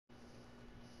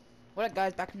What up,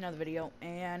 guys? Back in another video,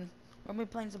 and we're gonna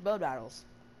be playing some build battles.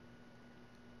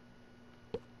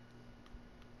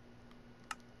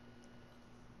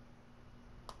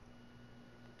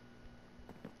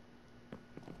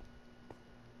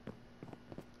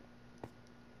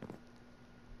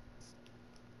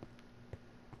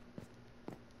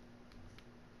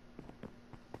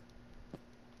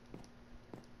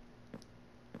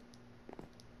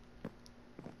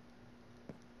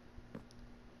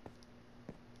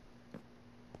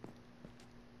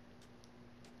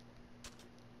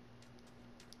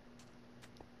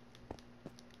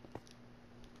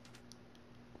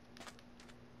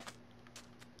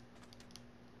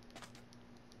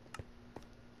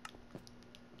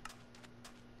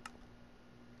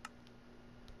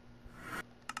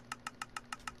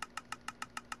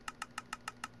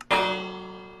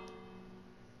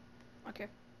 Okay.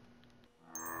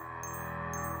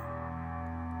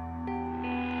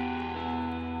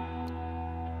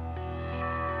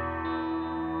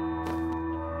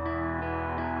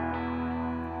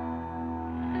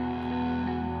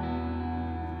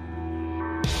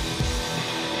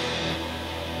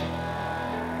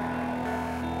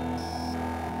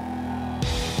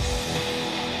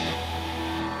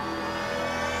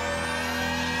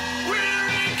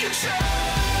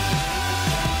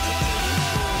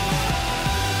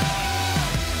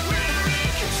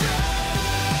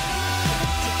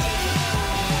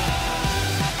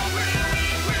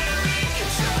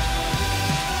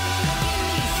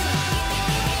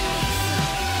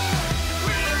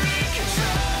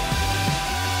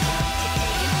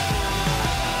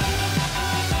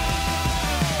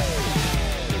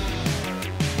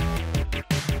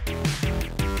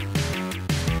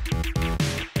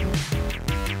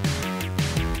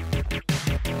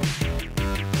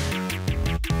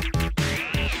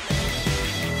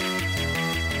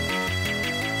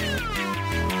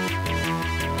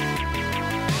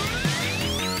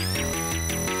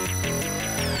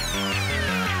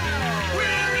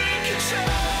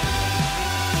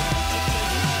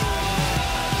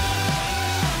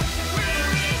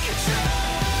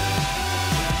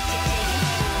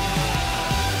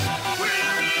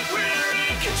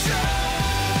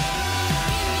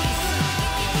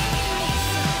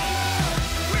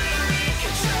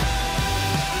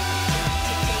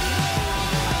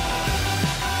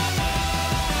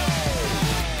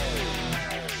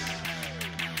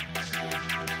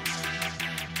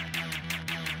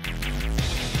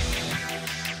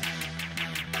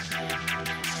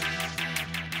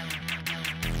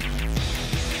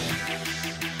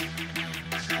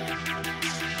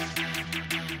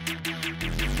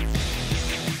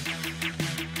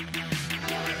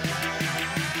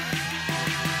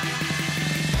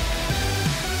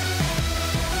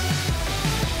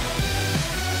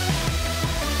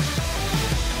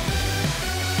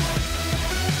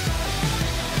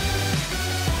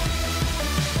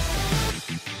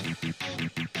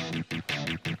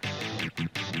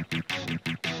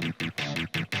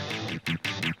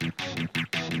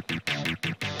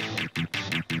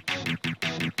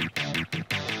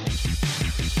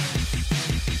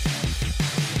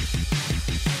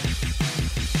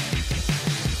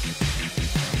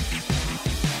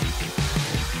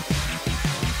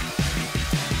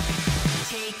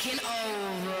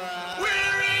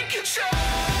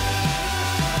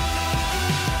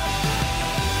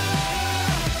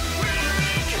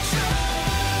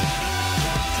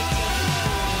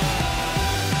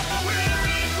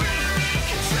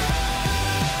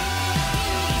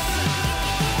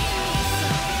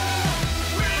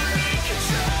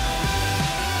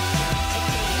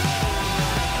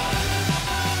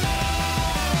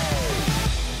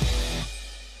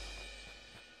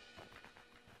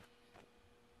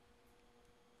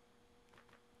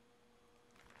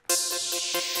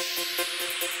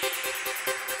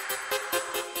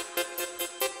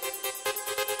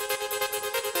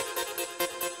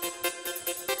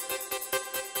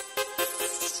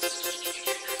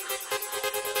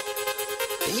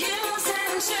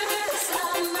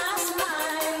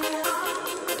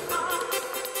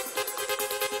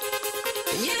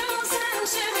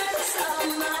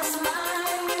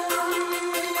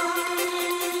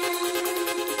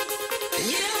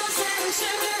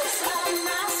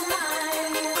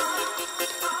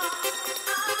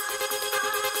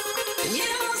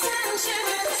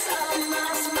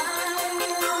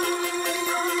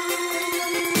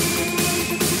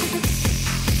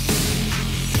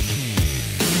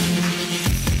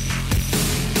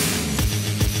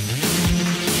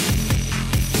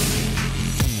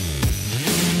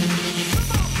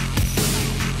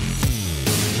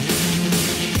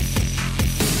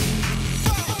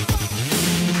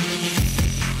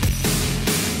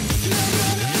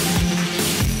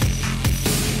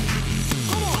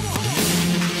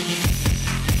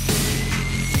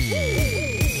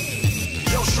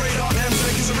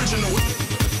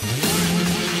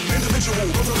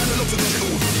 to digital.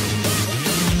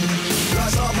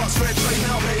 Lights up, but straight play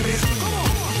now, baby.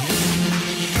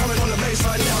 Coming on the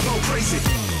baseline, yeah, I go crazy.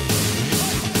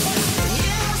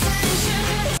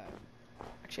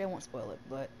 Actually, I won't spoil it,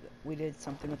 but we did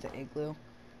something with the igloo,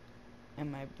 and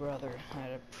my brother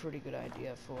had a pretty good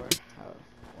idea for how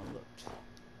one looked.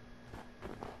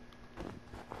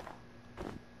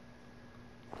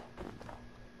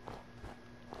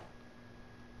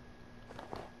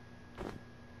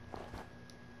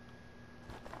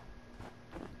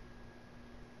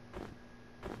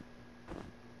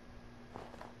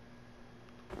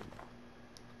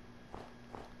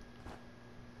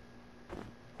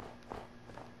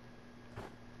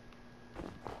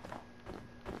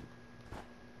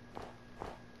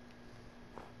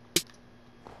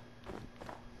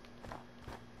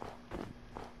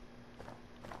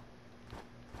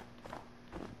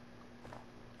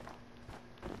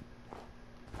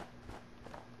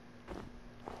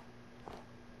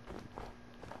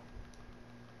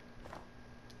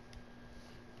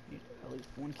 At least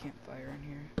one campfire in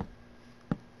here.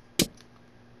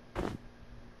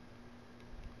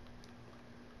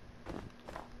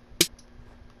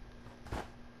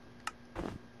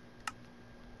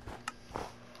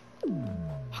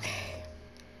 Okay.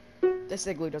 This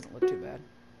igloo doesn't look too bad.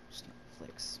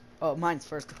 Snowflakes. Oh, mine's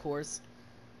first, of course.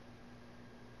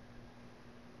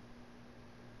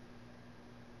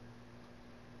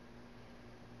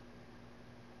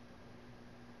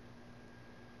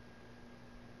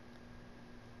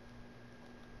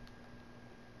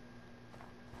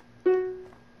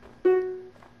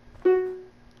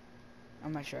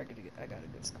 I'm not sure I got a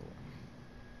good score.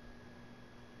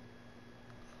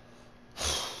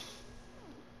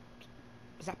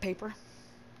 Is that paper?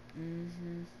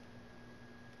 Mm-hmm.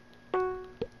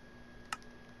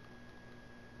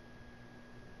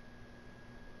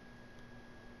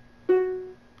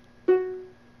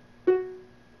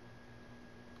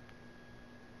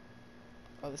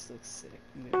 Oh, this looks sick.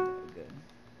 Maybe that good.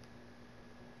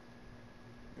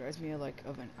 Reminds me of like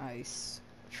an ice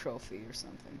trophy or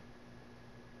something.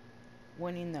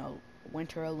 Winning the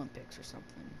Winter Olympics or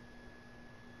something.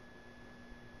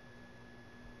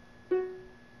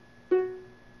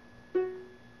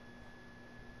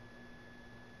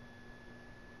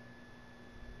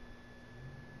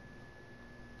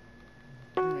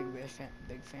 I'm a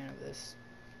big fan of this.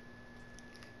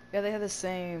 Yeah, they have the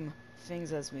same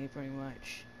things as me, pretty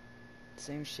much.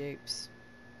 Same shapes.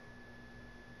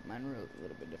 Mine were a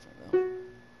little bit different,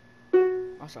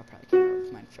 though. Also, I probably came out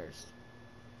with mine first.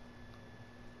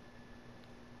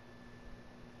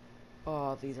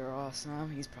 Oh, these are awesome.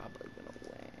 He's probably gonna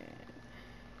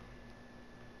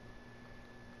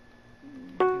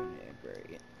win. Doing it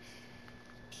great.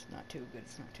 It's not too good,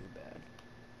 it's not too bad.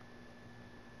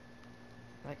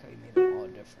 I like how you made them all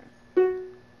different.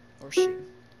 Or she.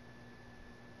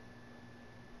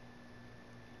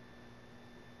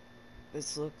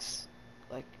 This looks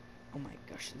like, oh my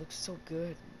gosh, it looks so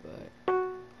good, but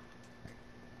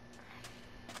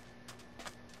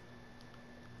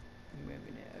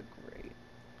maybe not great.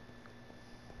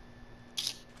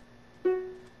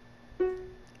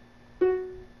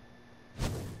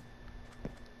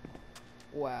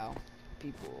 Wow,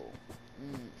 people,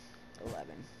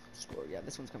 11 scored. Yeah,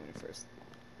 this one's coming in first.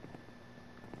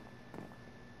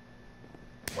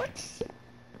 What?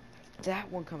 That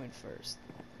one coming first.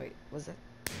 Wait, was that?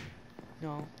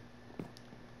 No.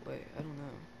 Wait, I don't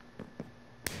know.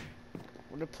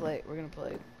 We're gonna play.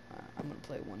 I'm gonna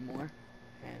play one more,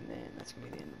 and then that's gonna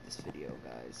be the end of this video,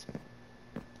 guys.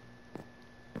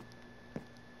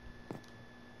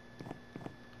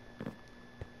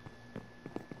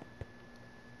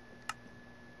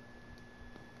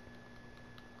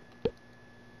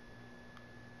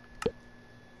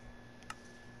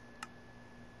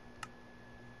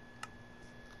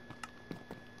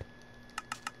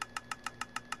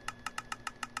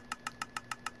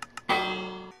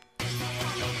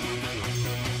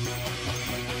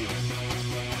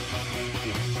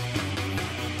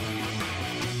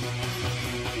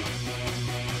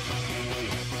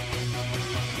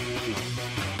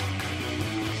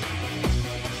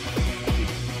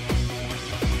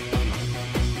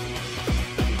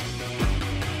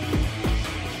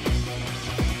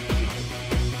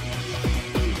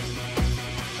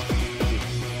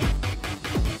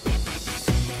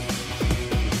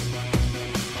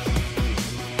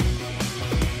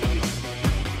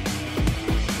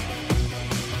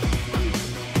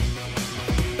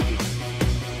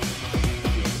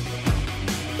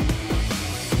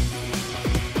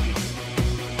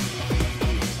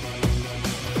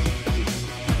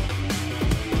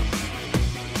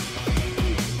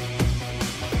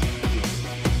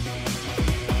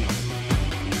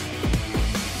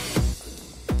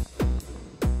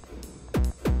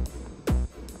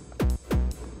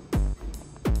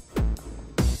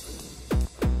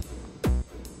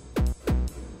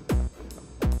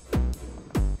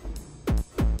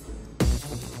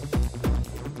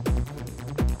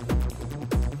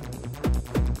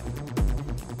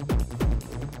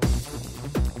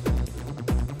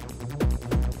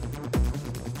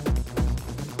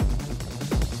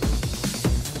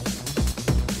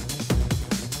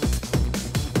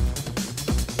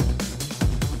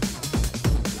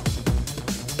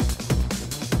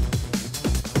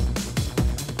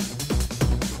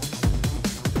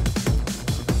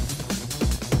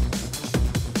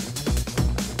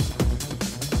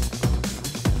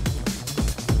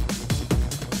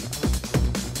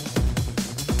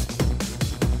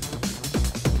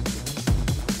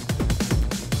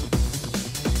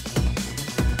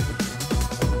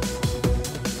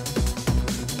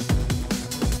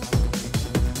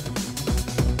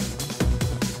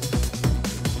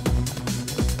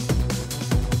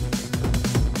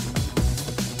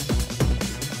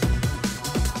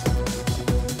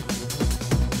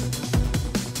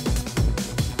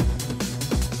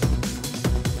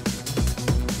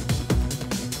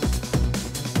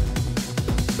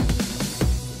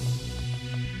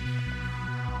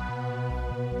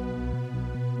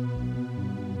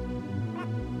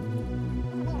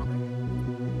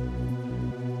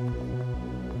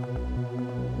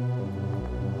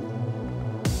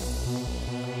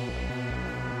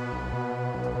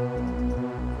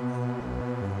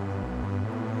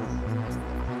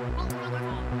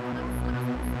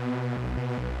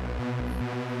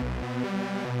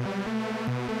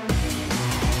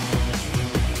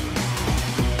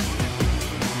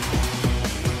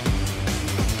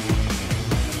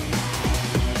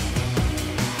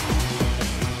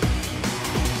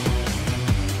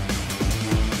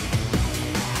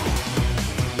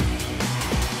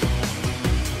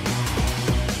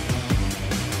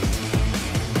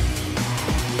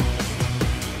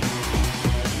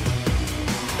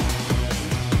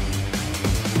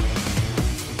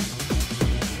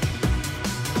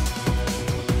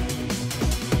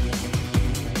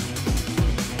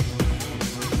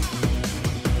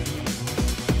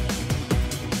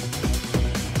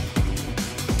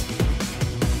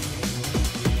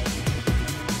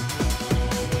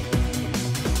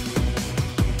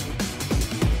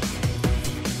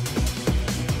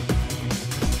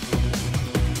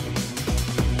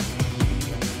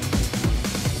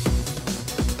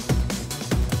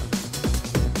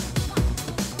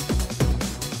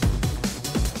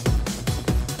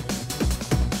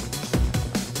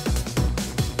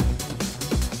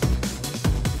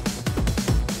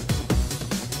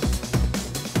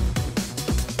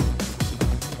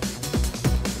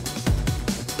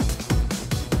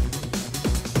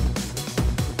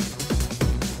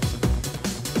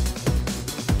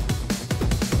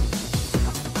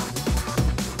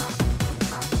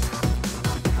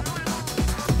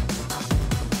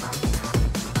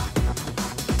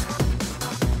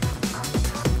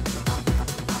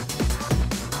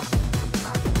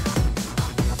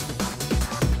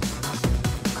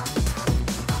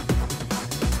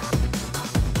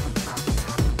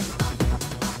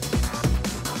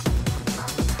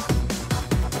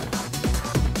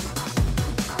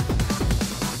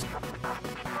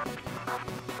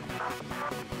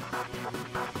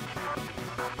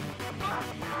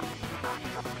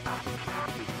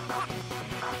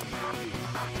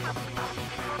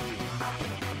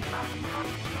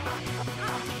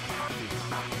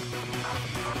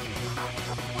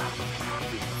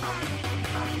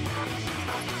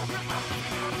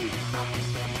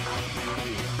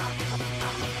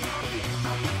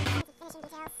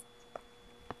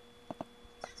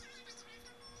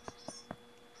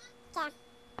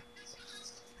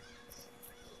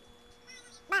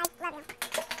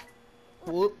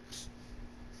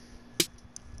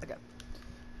 Okay.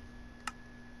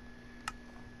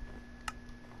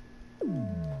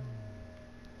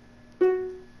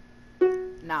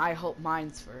 Now I hope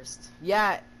mine's first.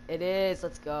 Yeah, it is.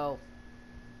 Let's go.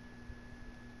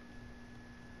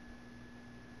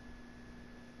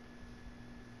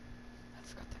 I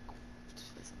forgot that.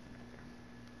 Just put something right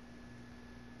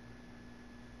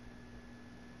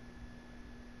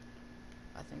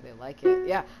there. I think they like it.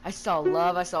 Yeah, I saw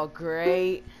love. I saw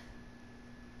great.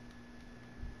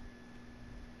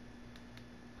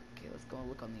 Okay, let's go and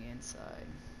look on the inside.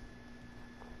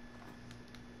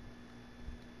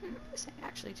 This ain't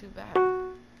actually too bad.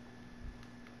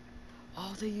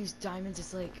 Oh, they use diamonds.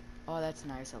 It's like, oh, that's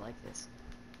nice. I like this.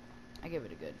 I give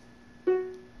it a good.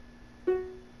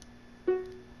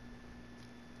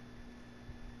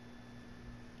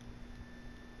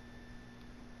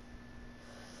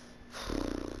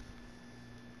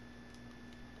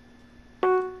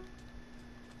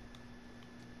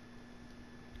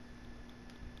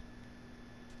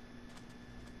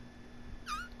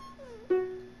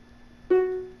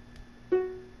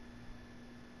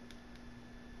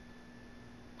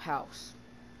 House.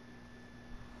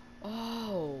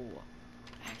 Oh,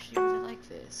 I actually really like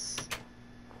this.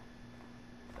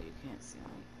 Oh, you can't see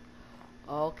on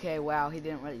the. Okay, wow, he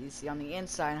didn't let you see on the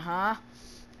inside, huh?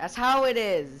 That's how it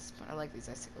is. But I like these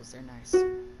icicles. They're nice.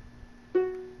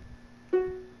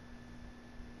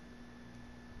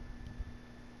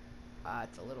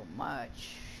 It's a little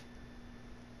much.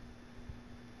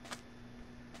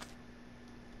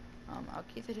 I'll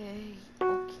give it a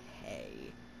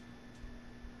okay.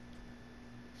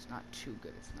 It's not too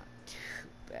good. It's not too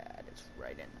bad. It's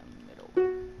right in the middle.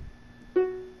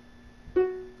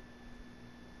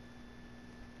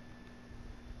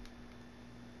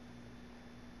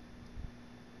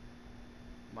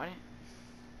 What?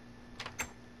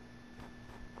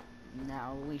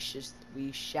 Now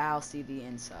we shall see the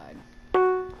inside.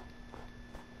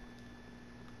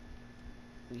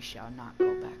 We shall not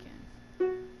go back in.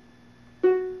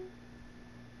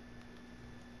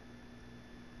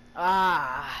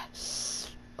 Ah.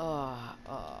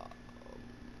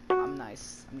 I'm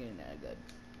nice. I'm getting that good.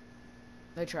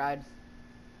 They tried.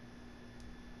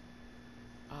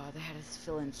 They had us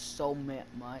fill in so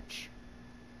much.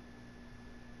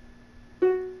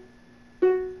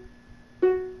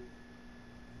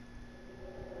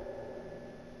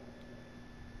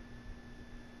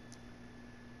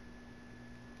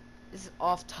 This is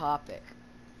off topic.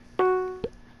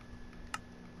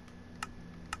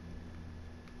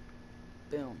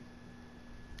 Boom.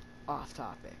 Off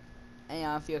topic. And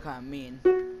I feel kind of mean.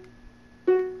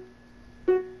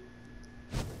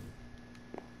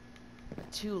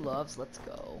 2 loves, let's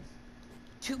go.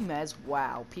 2 mez,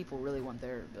 wow. People really want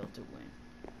their build to win.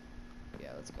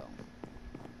 Yeah, let's go.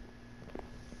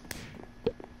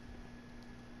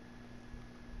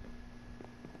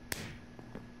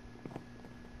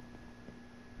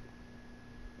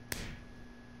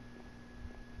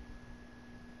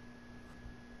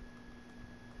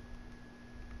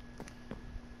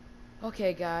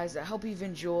 Okay, guys, I hope you've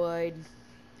enjoyed.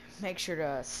 Make sure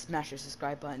to smash the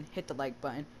subscribe button, hit the like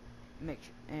button,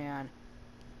 and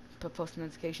put post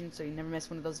notifications so you never miss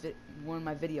one of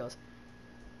my videos.